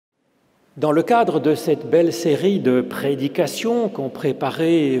Dans le cadre de cette belle série de prédications qu'ont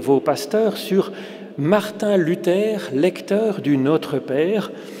préparé vos pasteurs sur Martin Luther, lecteur du Notre Père,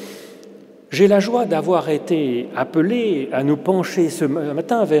 j'ai la joie d'avoir été appelé à nous pencher ce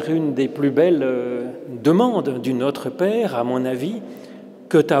matin vers une des plus belles demandes du Notre Père, à mon avis,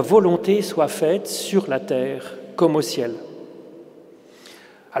 que ta volonté soit faite sur la terre comme au ciel.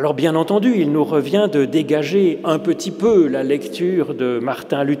 Alors bien entendu, il nous revient de dégager un petit peu la lecture de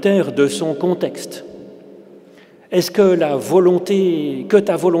Martin Luther de son contexte. Est-ce que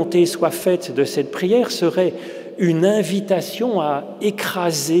ta volonté soit faite de cette prière serait une invitation à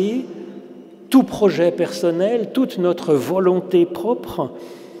écraser tout projet personnel, toute notre volonté propre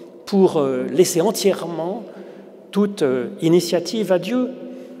pour laisser entièrement toute initiative à Dieu?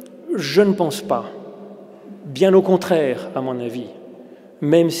 Je ne pense pas. Bien au contraire, à mon avis.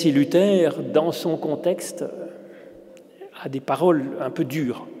 Même si Luther, dans son contexte, a des paroles un peu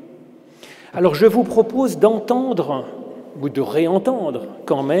dures. Alors je vous propose d'entendre, ou de réentendre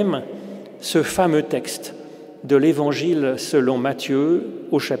quand même, ce fameux texte de l'Évangile selon Matthieu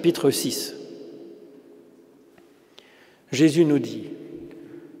au chapitre 6. Jésus nous dit :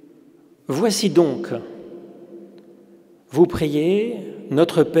 « Voici donc, vous priez,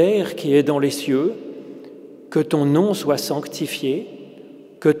 Notre Père qui est dans les cieux, que ton nom soit sanctifié,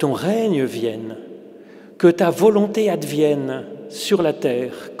 que ton règne vienne, que ta volonté advienne sur la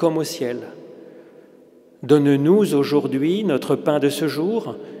terre comme au ciel. Donne-nous aujourd'hui notre pain de ce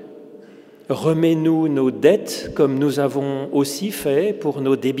jour. Remets-nous nos dettes comme nous avons aussi fait pour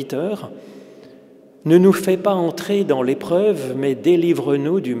nos débiteurs. Ne nous fais pas entrer dans l'épreuve, mais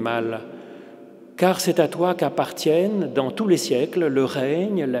délivre-nous du mal. Car c'est à toi qu'appartiennent dans tous les siècles le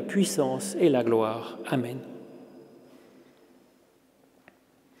règne, la puissance et la gloire. Amen. »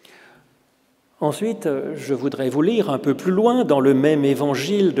 Ensuite, je voudrais vous lire un peu plus loin dans le même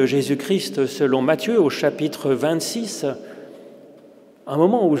évangile de Jésus-Christ selon Matthieu au chapitre 26, un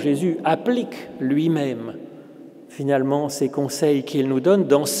moment où Jésus applique lui-même finalement ces conseils qu'il nous donne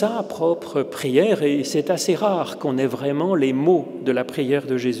dans sa propre prière, et c'est assez rare qu'on ait vraiment les mots de la prière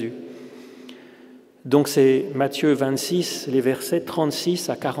de Jésus. Donc c'est Matthieu 26, les versets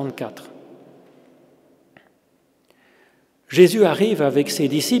 36 à 44. Jésus arrive avec ses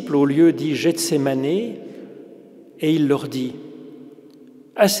disciples au lieu dit Gethsémane et il leur dit :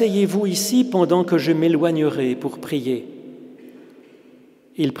 « Asseyez-vous ici pendant que je m'éloignerai pour prier. »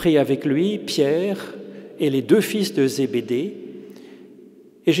 Il prit avec lui Pierre et les deux fils de Zébédée,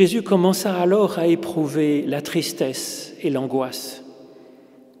 et Jésus commença alors à éprouver la tristesse et l'angoisse.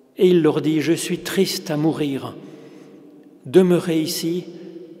 Et il leur dit : « Je suis triste à mourir. Demeurez ici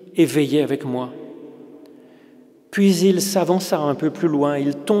et veillez avec moi. » Puis il s'avança un peu plus loin,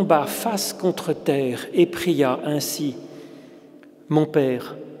 il tomba face contre terre et pria ainsi : « Mon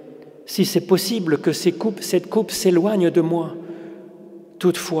Père, si c'est possible que cette coupe s'éloigne de moi,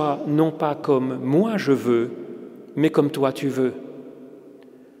 toutefois non pas comme moi je veux, mais comme toi tu veux. »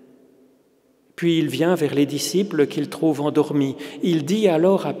 Puis il vient vers les disciples qu'il trouve endormis. Il dit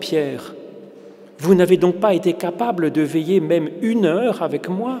alors à Pierre : « Vous n'avez donc pas été capable de veiller même 1 heure avec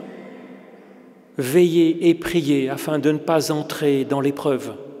moi ? Veillez et priez afin de ne pas entrer dans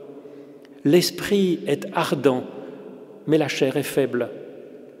l'épreuve. L'esprit est ardent, mais la chair est faible. »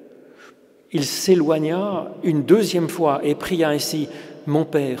 Il s'éloigna une 2e fois et pria ainsi : « Mon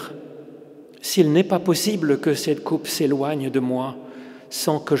Père, s'il n'est pas possible que cette coupe s'éloigne de moi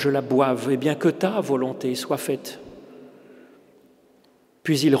sans que je la boive, eh bien que ta volonté soit faite. »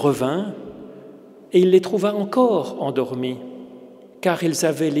 Puis il revint et il les trouva encore endormis, car ils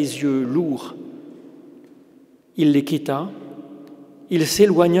avaient les yeux lourds. Il les quitta, il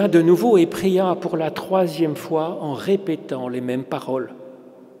s'éloigna de nouveau et pria pour la 3e fois en répétant les mêmes paroles.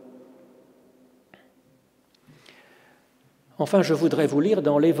 Enfin, je voudrais vous lire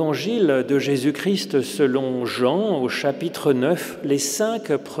dans l'Évangile de Jésus-Christ selon Jean, au chapitre 9, les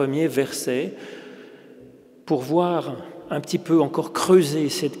 5 premiers versets, pour voir un petit peu encore creuser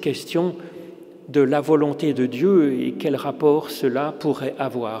cette question de la volonté de Dieu et quel rapport cela pourrait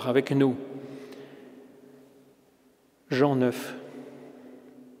avoir avec nous. Jean 9.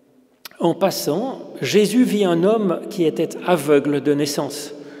 En passant, Jésus vit un homme qui était aveugle de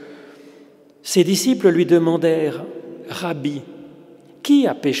naissance. Ses disciples lui demandèrent : « Rabbi, qui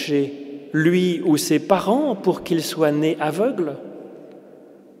a péché, lui ou ses parents, pour qu'il soit né aveugle ?»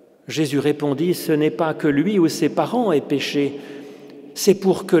 Jésus répondit : « Ce n'est pas que lui ou ses parents aient péché, c'est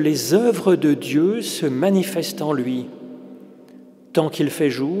pour que les œuvres de Dieu se manifestent en lui. Tant qu'il fait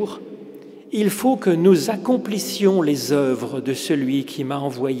jour, il faut que nous accomplissions les œuvres de celui qui m'a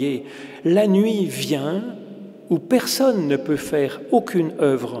envoyé. La nuit vient où personne ne peut faire aucune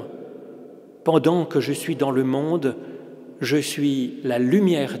œuvre. Pendant que je suis dans le monde, je suis la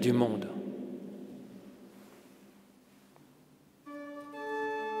lumière du monde.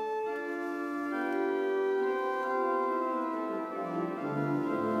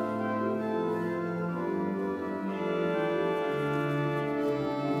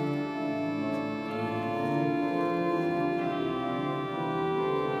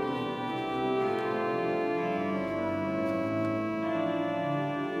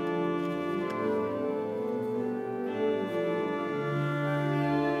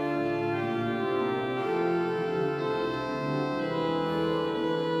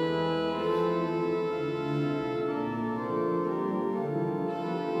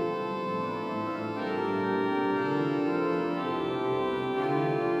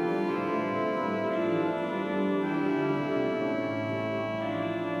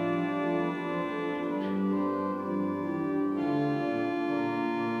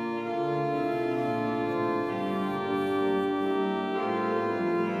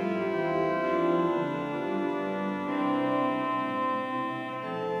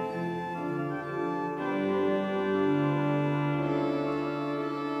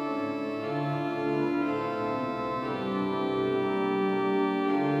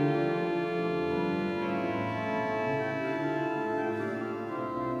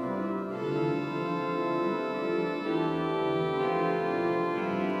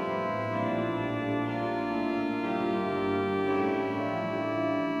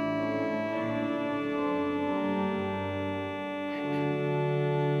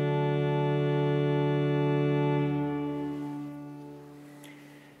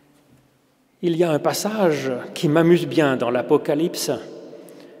 Il y a un passage qui m'amuse bien dans l'Apocalypse,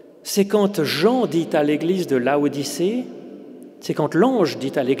 c'est quand Jean dit à l'église de Laodicée, c'est quand l'ange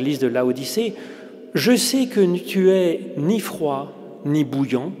dit à l'église de Laodicée, « Je sais que tu es ni froid ni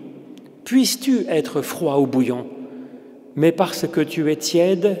bouillant, puisses-tu être froid ou bouillant, mais parce que tu es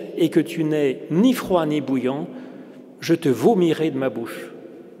tiède et que tu n'es ni froid ni bouillant, je te vomirai de ma bouche. »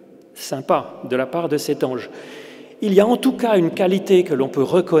 Sympa de la part de cet ange. Il y a en tout cas une qualité que l'on peut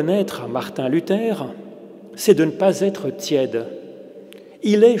reconnaître à Martin Luther, c'est de ne pas être tiède.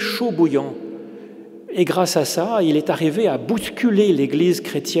 Il est chaud bouillant. Et grâce à ça, il est arrivé à bousculer l'Église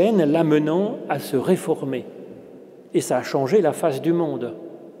chrétienne, l'amenant à se réformer. Et ça a changé la face du monde.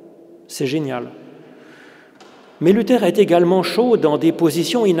 C'est génial. Mais Luther est également chaud dans des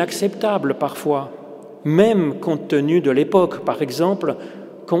positions inacceptables parfois, même compte tenu de l'époque, par exemple,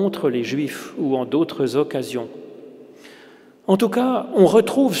 contre les Juifs ou en d'autres occasions. En tout cas, on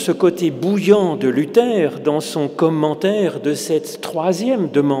retrouve ce côté bouillant de Luther dans son commentaire de cette troisième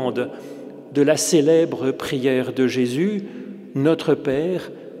demande de la célèbre prière de Jésus, « Notre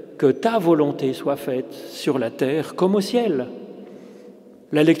Père, que ta volonté soit faite sur la terre comme au ciel ».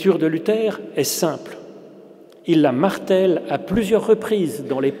 La lecture de Luther est simple. Il la martèle à plusieurs reprises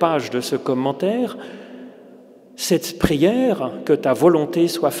dans les pages de ce commentaire. Cette prière, que ta volonté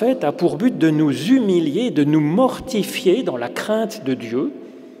soit faite, a pour but de nous humilier, de nous mortifier dans la crainte de Dieu,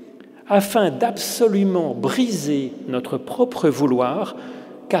 afin d'absolument briser notre propre vouloir,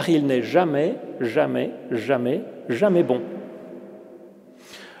 car il n'est jamais, jamais, jamais, jamais bon.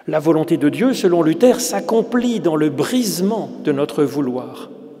 La volonté de Dieu, selon Luther, s'accomplit dans le brisement de notre vouloir,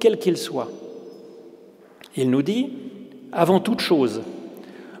 quel qu'il soit. Il nous dit, avant toute chose,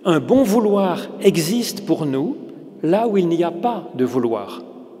 un bon vouloir existe pour nous là où il n'y a pas de vouloir.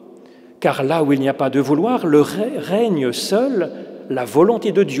 Car là où il n'y a pas de vouloir, le règne seul la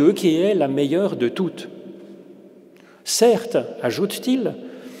volonté de Dieu qui est la meilleure de toutes. Certes, ajoute-t-il,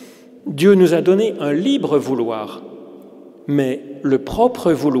 Dieu nous a donné un libre vouloir, mais le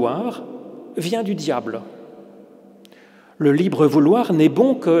propre vouloir vient du diable. Le libre vouloir n'est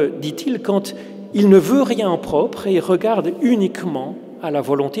bon que, dit-il, quand il ne veut rien en propre et regarde uniquement à la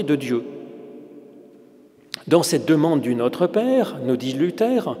volonté de Dieu. Dans cette demande du Notre Père, nous dit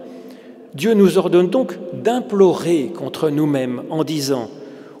Luther, Dieu nous ordonne donc d'implorer contre nous-mêmes en disant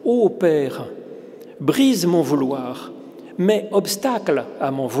 « Ô Père, brise mon vouloir, mets obstacle à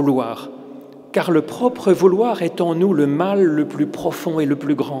mon vouloir, car le propre vouloir est en nous le mal le plus profond et le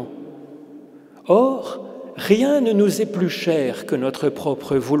plus grand. Or, rien ne nous est plus cher que notre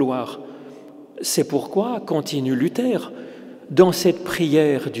propre vouloir. C'est pourquoi, continue Luther, dans cette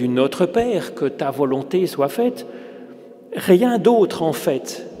prière du Notre Père, que ta volonté soit faite, rien d'autre en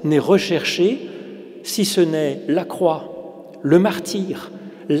fait n'est recherché si ce n'est la croix, le martyre,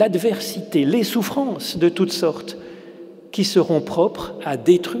 l'adversité, les souffrances de toutes sortes qui seront propres à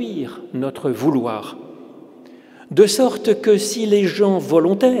détruire notre vouloir. De sorte que si les gens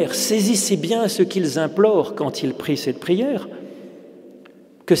volontaires saisissaient bien ce qu'ils implorent quand ils prient cette prière,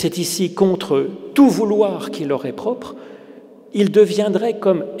 que c'est ici contre tout vouloir qui leur est propre, il deviendrait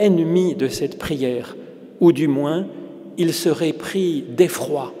comme ennemi de cette prière, ou du moins, il serait pris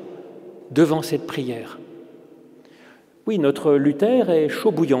d'effroi devant cette prière. Oui, notre Luther est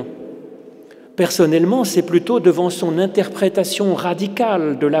chaud bouillant. Personnellement, c'est plutôt devant son interprétation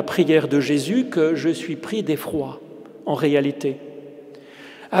radicale de la prière de Jésus que je suis pris d'effroi, en réalité.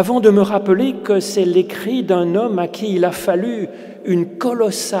 Avant de me rappeler que c'est l'écrit d'un homme à qui il a fallu une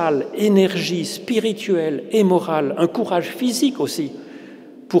colossale énergie spirituelle et morale, un courage physique aussi,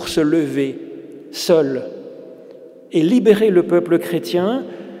 pour se lever seul et libérer le peuple chrétien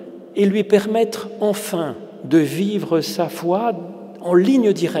et lui permettre enfin de vivre sa foi en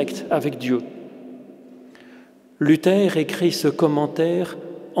ligne directe avec Dieu. Luther écrit ce commentaire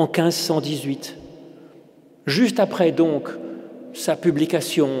en 1518, juste après donc sa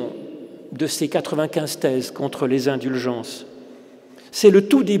publication de ses 95 thèses contre les indulgences. C'est le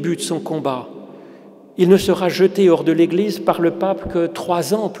tout début de son combat. Il ne sera jeté hors de l'Église par le pape que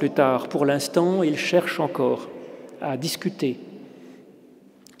 3 ans plus tard. Pour l'instant, il cherche encore à discuter.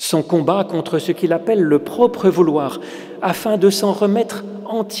 Son combat contre ce qu'il appelle le propre vouloir, afin de s'en remettre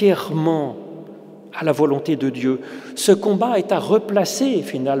entièrement à la volonté de Dieu. Ce combat est à replacer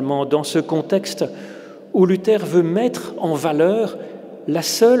finalement dans ce contexte où Luther veut mettre en valeur la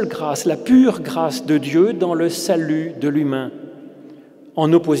seule grâce, la pure grâce de Dieu dans le salut de l'humain.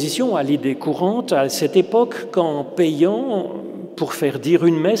 En opposition à l'idée courante à cette époque qu'en payant pour faire dire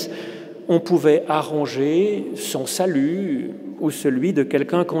une messe, on pouvait arranger son salut ou celui de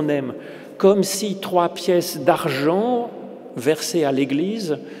quelqu'un qu'on aime, comme si 3 pièces d'argent versées à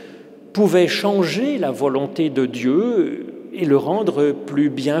l'Église pouvaient changer la volonté de Dieu et le rendre plus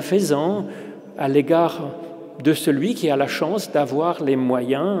bienfaisant à l'égard de celui qui a la chance d'avoir les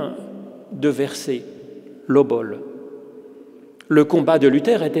moyens de verser l'obole. Le combat de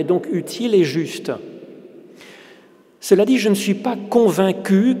Luther était donc utile et juste. Cela dit, je ne suis pas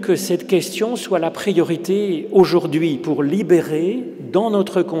convaincu que cette question soit la priorité aujourd'hui pour libérer, dans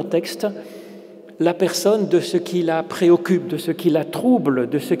notre contexte, la personne de ce qui la préoccupe, de ce qui la trouble,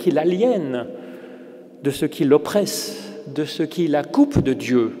 de ce qui l'aliène, de ce qui l'oppresse, de ce qui la coupe de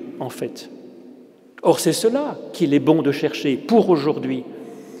Dieu, en fait. Or, c'est cela qu'il est bon de chercher pour aujourd'hui.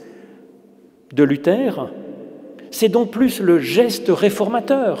 De Luther, c'est donc plus le geste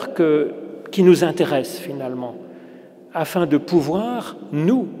réformateur qui nous intéresse finalement, afin de pouvoir,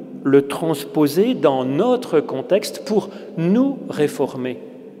 nous, le transposer dans notre contexte pour nous réformer.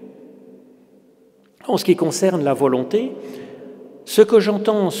 En ce qui concerne la volonté, ce que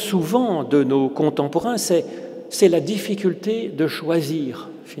j'entends souvent de nos contemporains, c'est la difficulté de choisir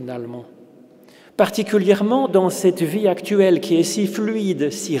finalement. Particulièrement dans cette vie actuelle qui est si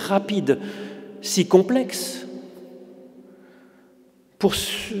fluide, si rapide, si complexe.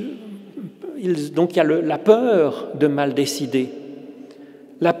 Donc il y a la peur de mal décider,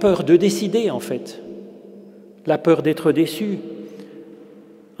 la peur de décider en fait, la peur d'être déçu,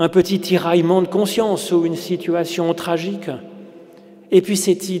 un petit tiraillement de conscience ou une situation tragique, et puis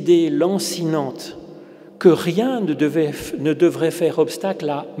cette idée lancinante que rien ne devrait faire obstacle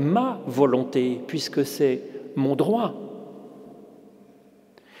à ma volonté, puisque c'est mon droit.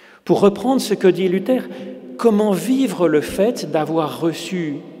 Pour reprendre ce que dit Luther, comment vivre le fait d'avoir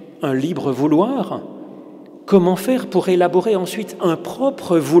reçu un libre vouloir? Comment faire pour élaborer ensuite un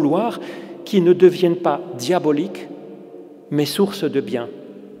propre vouloir qui ne devienne pas diabolique, mais source de bien?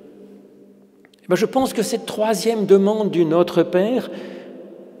 Je pense que cette 3e demande du Notre Père,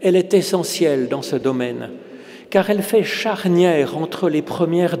 elle est essentielle dans ce domaine, car elle fait charnière entre les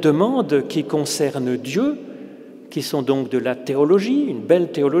premières demandes qui concernent Dieu, qui sont donc de la théologie, une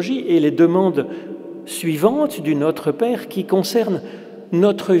belle théologie, et les demandes suivantes du Notre Père qui concernent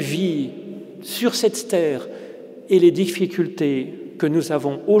notre vie sur cette terre et les difficultés que nous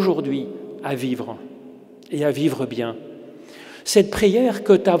avons aujourd'hui à vivre et à vivre bien. Cette prière,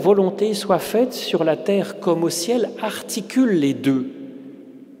 que ta volonté soit faite sur la terre comme au ciel, articule les deux.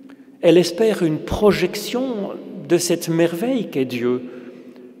 Elle espère une projection de cette merveille qu'est Dieu,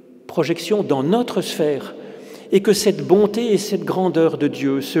 projection dans notre sphère, et que cette bonté et cette grandeur de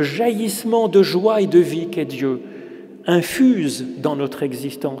Dieu, ce jaillissement de joie et de vie qu'est Dieu, infuse dans notre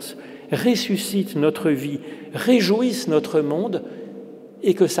existence, ressuscite notre vie, réjouisse notre monde,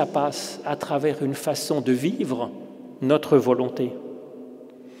 et que ça passe à travers une façon de vivre notre volonté.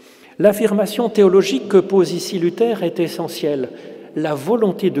 L'affirmation théologique que pose ici Luther est essentielle. La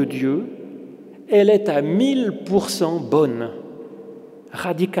volonté de Dieu, elle est à 1000% bonne,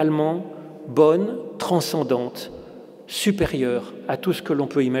 radicalement bonne, transcendante, supérieure à tout ce que l'on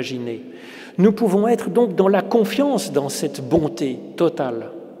peut imaginer. Nous pouvons être donc dans la confiance dans cette bonté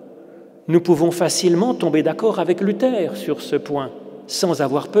totale. Nous pouvons facilement tomber d'accord avec Luther sur ce point, sans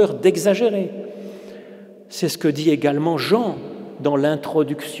avoir peur d'exagérer. C'est ce que dit également Jean dans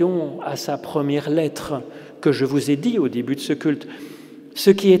l'introduction à sa première lettre que je vous ai dit au début de ce culte. Ce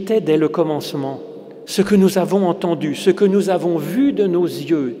qui était dès le commencement, ce que nous avons entendu, ce que nous avons vu de nos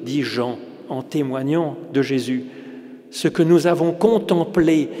yeux, dit Jean en témoignant de Jésus, ce que nous avons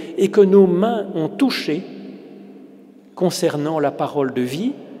contemplé et que nos mains ont touché concernant la parole de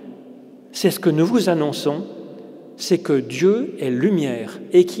vie, c'est ce que nous vous annonçons, c'est que Dieu est lumière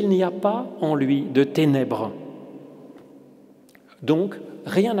et qu'il n'y a pas en lui de ténèbres. Donc,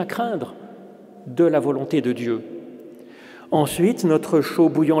 rien à craindre de la volonté de Dieu. Ensuite, notre chaud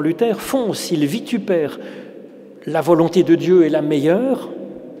bouillant Luther fonce, il vitupère. La volonté de Dieu est la meilleure,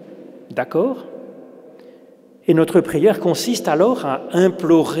 d'accord ? Et notre prière consiste alors à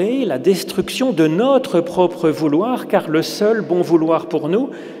implorer la destruction de notre propre vouloir, car le seul bon vouloir pour nous,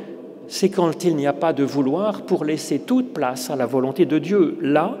 c'est quand il n'y a pas de vouloir pour laisser toute place à la volonté de Dieu.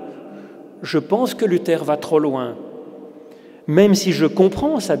 Là, je pense que Luther va trop loin, même si je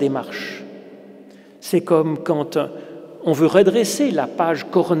comprends sa démarche. C'est comme quand on veut redresser la page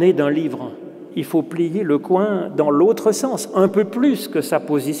cornée d'un livre. Il faut plier le coin dans l'autre sens, un peu plus que sa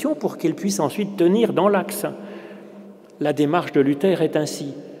position pour qu'il puisse ensuite tenir dans l'axe. La démarche de Luther est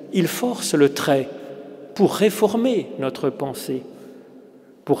ainsi. Il force le trait pour réformer notre pensée.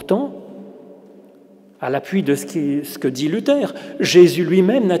 Pourtant, à l'appui de ce que dit Luther, Jésus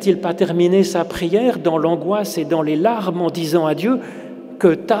lui-même n'a-t-il pas terminé sa prière dans l'angoisse et dans les larmes en disant à Dieu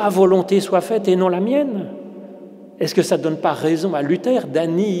que ta volonté soit faite et non la mienne ? Est-ce que ça ne donne pas raison à Luther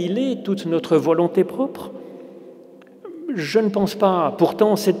d'annihiler toute notre volonté propre ? Je ne pense pas.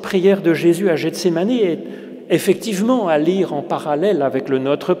 Pourtant, cette prière de Jésus à Gethsémani est effectivement à lire en parallèle avec le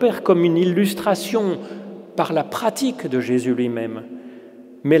Notre Père comme une illustration par la pratique de Jésus lui-même.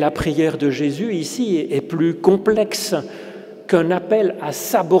 Mais la prière de Jésus ici est plus complexe qu'un appel à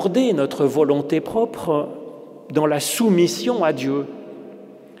s'aborder notre volonté propre dans la soumission à Dieu.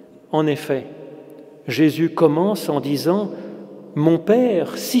 En effet, Jésus commence en disant « Mon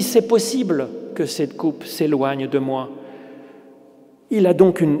Père, si c'est possible que cette coupe s'éloigne de moi ». Il a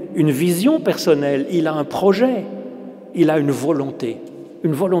donc une vision personnelle, il a un projet, il a une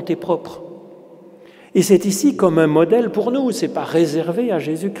volonté propre. Et c'est ici comme un modèle pour nous, ce n'est pas réservé à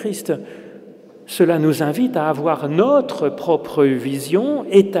Jésus-Christ. Cela nous invite à avoir notre propre vision,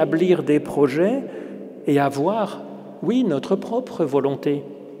 établir des projets et avoir, oui, notre propre volonté.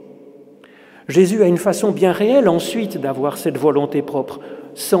 Jésus a une façon bien réelle ensuite d'avoir cette volonté propre,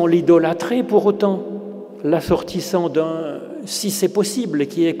 sans l'idolâtrer pour autant, l'assortissant d'un « si c'est possible »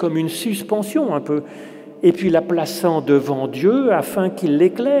 qui est comme une suspension un peu, et puis la plaçant devant Dieu afin qu'il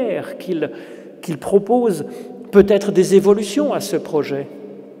l'éclaire, qu'il propose peut-être des évolutions à ce projet.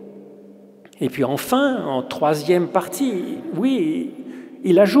 Et puis enfin, en troisième partie, oui,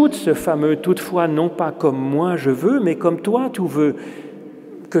 il ajoute ce fameux « toutefois non pas comme moi je veux, mais comme toi tu veux »,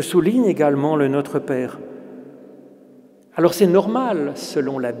 que souligne également le Notre Père. Alors c'est normal,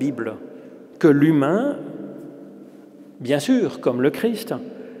 selon la Bible, que l'humain, bien sûr, comme le Christ,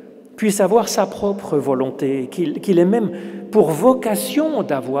 puisse avoir sa propre volonté, qu'il ait même pour vocation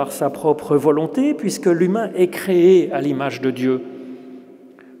d'avoir sa propre volonté, puisque l'humain est créé à l'image de Dieu.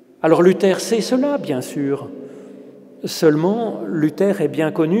 Alors Luther sait cela, bien sûr. Seulement, Luther est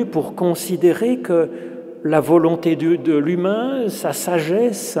bien connu pour considérer que la volonté de l'humain, sa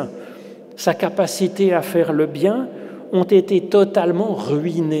sagesse, sa capacité à faire le bien ont été totalement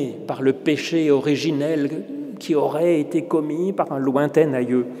ruinées par le péché originel qui aurait été commis par un lointain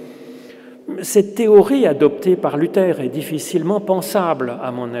aïeux. Cette théorie adoptée par Luther est difficilement pensable,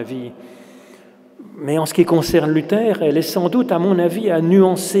 à mon avis. Mais en ce qui concerne Luther, elle est sans doute, à mon avis, à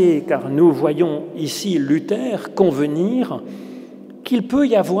nuancer, car nous voyons ici Luther convenir qu'il peut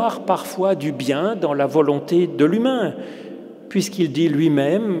y avoir parfois du bien dans la volonté de l'humain, puisqu'il dit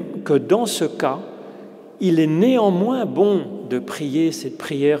lui-même que dans ce cas, il est néanmoins bon de prier cette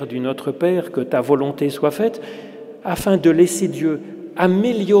prière du Notre Père, que ta volonté soit faite, afin de laisser Dieu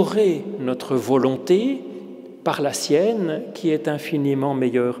améliorer notre volonté par la sienne, qui est infiniment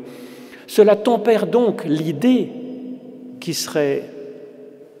meilleure. Cela tempère donc l'idée qui serait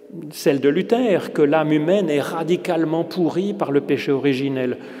celle de Luther, que l'âme humaine est radicalement pourrie par le péché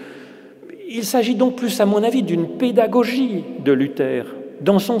originel. Il s'agit donc plus, à mon avis, d'une pédagogie de Luther,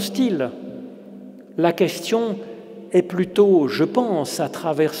 dans son style. La question est plutôt, je pense, à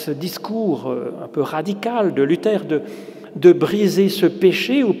travers ce discours un peu radical de Luther, de briser ce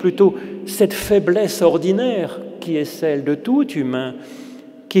péché, ou plutôt cette faiblesse ordinaire qui est celle de tout humain,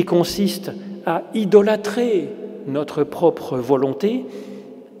 qui consiste à idolâtrer notre propre volonté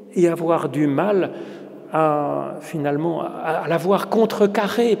et avoir du mal à l'avoir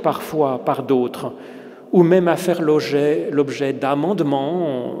contrecarrée parfois par d'autres, ou même à faire l'objet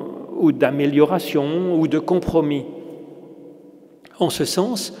d'amendements ou d'améliorations ou de compromis. En ce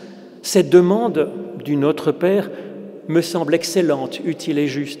sens, cette demande du Notre Père me semble excellente, utile et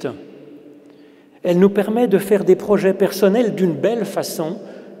juste. Elle nous permet de faire des projets personnels d'une belle façon,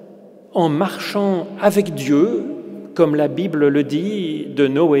 en marchant avec Dieu, comme la Bible le dit, de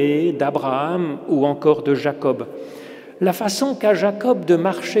Noé, d'Abraham ou encore de Jacob. La façon qu'a Jacob de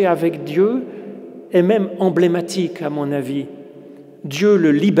marcher avec Dieu est même emblématique, à mon avis. Dieu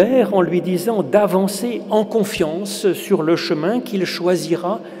le libère en lui disant d'avancer en confiance sur le chemin qu'il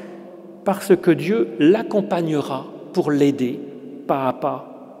choisira parce que Dieu l'accompagnera pour l'aider, pas à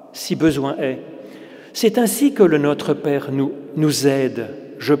pas, si besoin est. C'est ainsi que le Notre Père nous aide,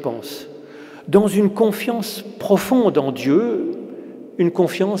 je pense, dans une confiance profonde en Dieu, une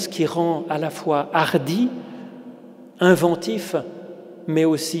confiance qui rend à la fois hardi, inventif, mais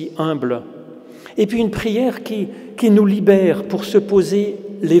aussi humble. Et puis une prière qui nous libère pour se poser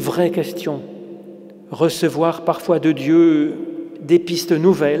les vraies questions, recevoir parfois de Dieu des pistes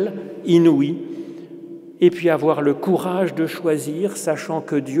nouvelles, inouïes, et puis avoir le courage de choisir, sachant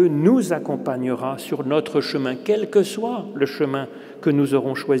que Dieu nous accompagnera sur notre chemin, quel que soit le chemin que nous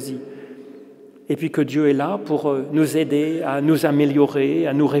aurons choisi. Et puis que Dieu est là pour nous aider à nous améliorer,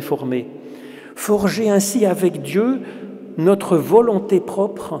 à nous réformer. Forger ainsi avec Dieu notre volonté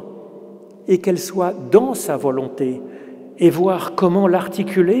propre et qu'elle soit dans sa volonté, et voir comment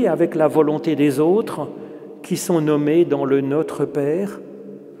l'articuler avec la volonté des autres qui sont nommés dans le Notre Père,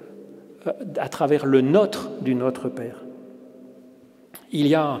 à travers le nôtre du Notre Père. Il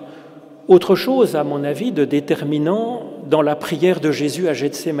y a autre chose, à mon avis, de déterminant dans la prière de Jésus à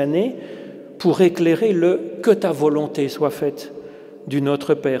Gethsémanée pour éclairer le « que ta volonté soit faite » du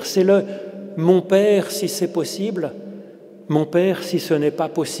Notre Père. C'est le « Mon Père, si c'est possible »,« Mon Père, si ce n'est pas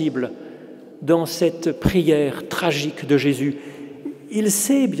possible », dans cette prière tragique de Jésus. Il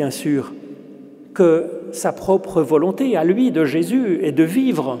sait, bien sûr, que sa propre volonté, à lui, de Jésus, est de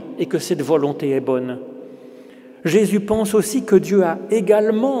vivre et que cette volonté est bonne. Jésus pense aussi que Dieu a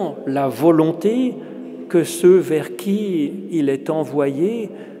également la volonté que ceux vers qui il est envoyé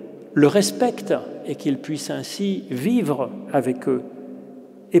le respectent et qu'il puisse ainsi vivre avec eux.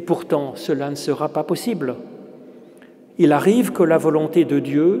 Et pourtant, cela ne sera pas possible. Il arrive que la volonté de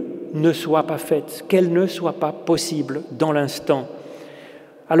Dieu ne soit pas faite, qu'elle ne soit pas possible dans l'instant.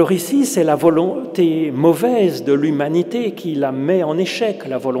 Alors ici, c'est la volonté mauvaise de l'humanité qui la met en échec,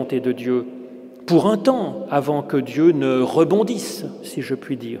 la volonté de Dieu, pour un temps, avant que Dieu ne rebondisse, si je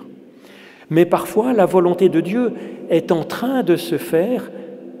puis dire. Mais parfois, la volonté de Dieu est en train de se faire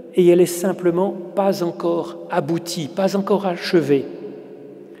et elle est simplement pas encore aboutie, pas encore achevée.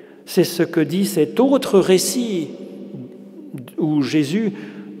 C'est ce que dit cet autre récit où Jésus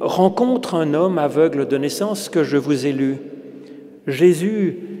rencontre un homme aveugle de naissance que je vous ai lu.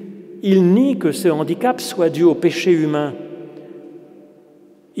 Jésus, il nie que ce handicap soit dû au péché humain.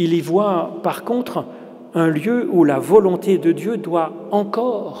 Il y voit, par contre, un lieu où la volonté de Dieu doit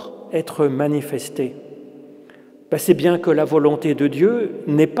encore être manifestée. C'est bien que la volonté de Dieu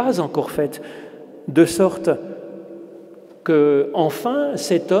n'est pas encore faite, de sorte que, enfin,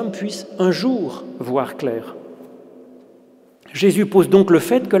 cet homme puisse un jour voir clair. Jésus pose donc le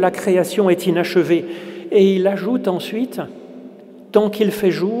fait que la création est inachevée et il ajoute ensuite « Tant qu'il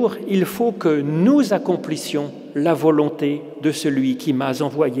fait jour, il faut que nous accomplissions la volonté de celui qui m'a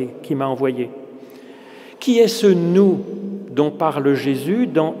envoyé. » Qui est ce « nous » dont parle Jésus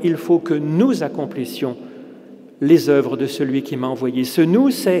dans « il faut que nous accomplissions les œuvres de celui qui m'a envoyé ». Ce « nous »,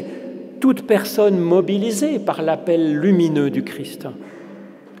 c'est toute personne mobilisée par l'appel lumineux du Christ.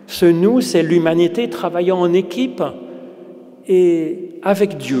 Ce « nous », c'est l'humanité travaillant en équipe et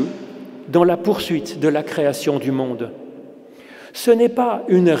avec Dieu dans la poursuite de la création du monde. Ce n'est pas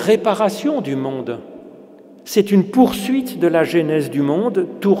une réparation du monde, c'est une poursuite de la genèse du monde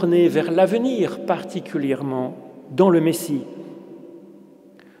tournée vers l'avenir, particulièrement dans le Messie.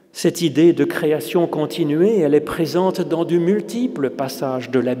 Cette idée de création continuée, elle est présente dans de multiples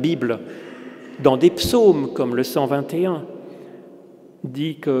passages de la Bible, dans des psaumes comme le 121,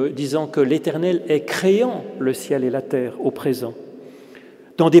 disant que l'Éternel est créant le ciel et la terre au présent.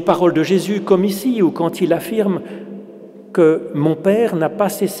 Dans des paroles de Jésus comme ici, où quand il affirme que « Mon Père n'a pas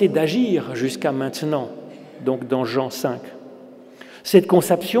cessé d'agir jusqu'à maintenant », donc dans Jean 5. Cette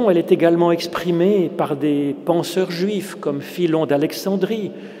conception, elle est également exprimée par des penseurs juifs comme Philon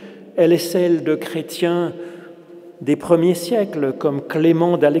d'Alexandrie. Elle est celle de chrétiens des premiers siècles, comme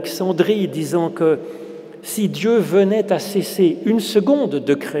Clément d'Alexandrie, disant que si Dieu venait à cesser une seconde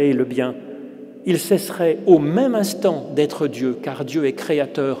de créer le bien, il cesserait au même instant d'être Dieu, car Dieu est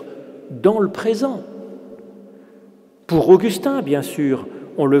créateur dans le présent. Pour Augustin, bien sûr,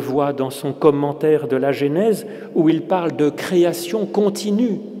 on le voit dans son commentaire de la Genèse, où il parle de création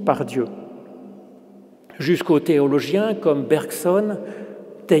continue par Dieu. Jusqu'aux théologiens comme Bergson,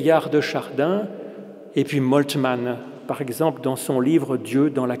 Teilhard de Chardin, et puis Moltmann, par exemple, dans son livre « Dieu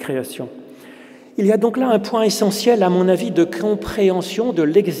dans la création ». Il y a donc là un point essentiel, à mon avis, de compréhension de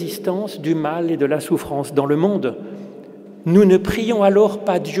l'existence du mal et de la souffrance dans le monde. Nous ne prions alors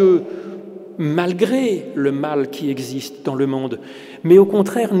pas Dieu malgré le mal qui existe dans le monde, mais au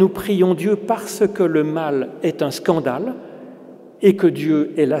contraire, nous prions Dieu parce que le mal est un scandale et que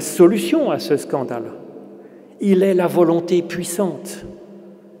Dieu est la solution à ce scandale. Il est la volonté puissante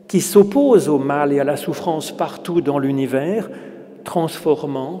qui s'oppose au mal et à la souffrance partout dans l'univers,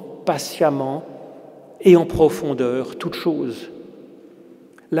 transformant patiemment et en profondeur toute chose.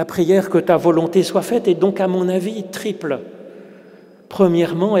 La prière que ta volonté soit faite est donc, à mon avis, triple.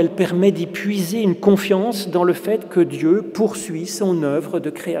 Premièrement, elle permet d'y puiser une confiance dans le fait que Dieu poursuit son œuvre de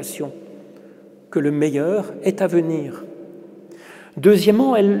création, que le meilleur est à venir.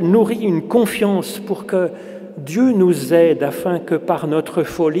 Deuxièmement, elle nourrit une confiance pour que Dieu nous aide afin que par notre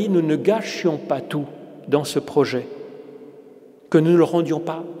folie, nous ne gâchions pas tout dans ce projet, que nous ne le rendions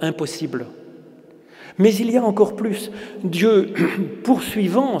pas impossible. Mais il y a encore plus. Dieu,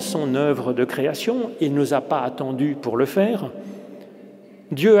 poursuivant son œuvre de création, il ne nous a pas attendus pour le faire.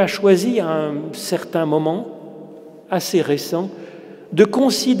 Dieu a choisi à un certain moment, assez récent, de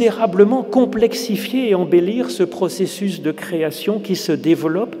considérablement complexifier et embellir ce processus de création qui se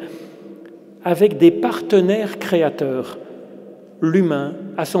développe avec des partenaires créateurs, l'humain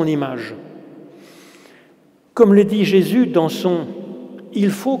à son image. Comme le dit Jésus dans son «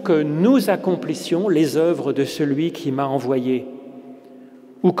 Il faut que nous accomplissions les œuvres de celui qui m'a envoyé »,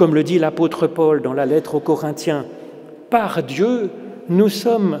 ou comme le dit l'apôtre Paul dans la lettre aux Corinthiens, « Par Dieu, nous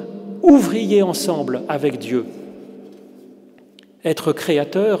sommes ouvriers ensemble avec Dieu ». Être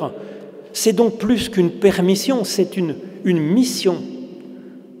créateur, c'est donc plus qu'une permission, c'est une mission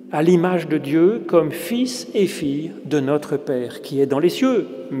à l'image de Dieu comme fils et filles de notre Père qui est dans les cieux,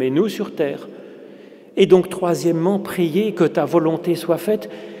 mais nous sur terre. Et donc, troisièmement, prier que ta volonté soit faite,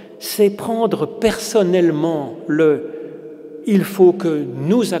 c'est prendre personnellement il faut que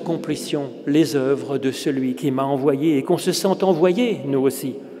nous accomplissions les œuvres de celui qui m'a envoyé et qu'on se sente envoyé, nous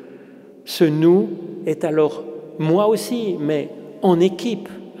aussi. Ce « nous » est alors moi aussi, mais en équipe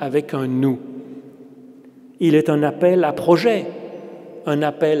avec un « nous ». Il est un appel à projet, un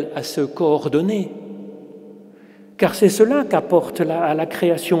appel à se coordonner. Car c'est cela qu'apporte à la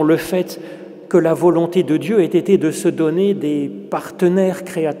création le fait que la volonté de Dieu ait été de se donner des partenaires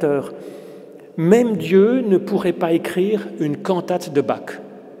créateurs. Même Dieu ne pourrait pas écrire une cantate de Bach.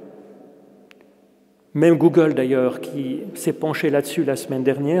 Même Google, d'ailleurs, qui s'est penché là-dessus la semaine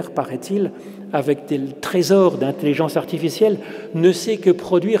dernière, paraît-il, avec des trésors d'intelligence artificielle, ne sait que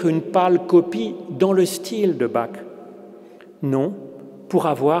produire une pâle copie dans le style de Bach. Non, pour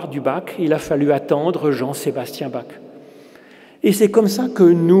avoir du Bach, il a fallu attendre Jean-Sébastien Bach. Et c'est comme ça que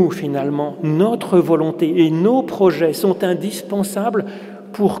nous, finalement, notre volonté et nos projets sont indispensables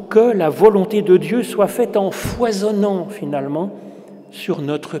pour que la volonté de Dieu soit faite en foisonnant, finalement, sur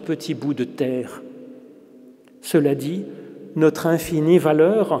notre petit bout de terre. Cela dit, notre infinie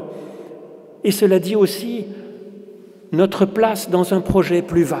valeur, et cela dit aussi notre place dans un projet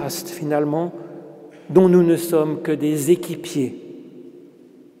plus vaste, finalement, dont nous ne sommes que des équipiers,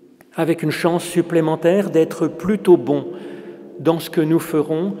 avec une chance supplémentaire d'être plutôt bons dans ce que nous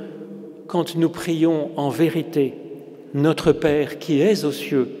ferons quand nous prions en vérité « Notre Père qui es aux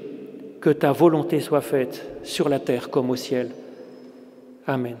cieux, que ta volonté soit faite sur la terre comme au ciel. »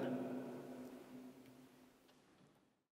 Amen.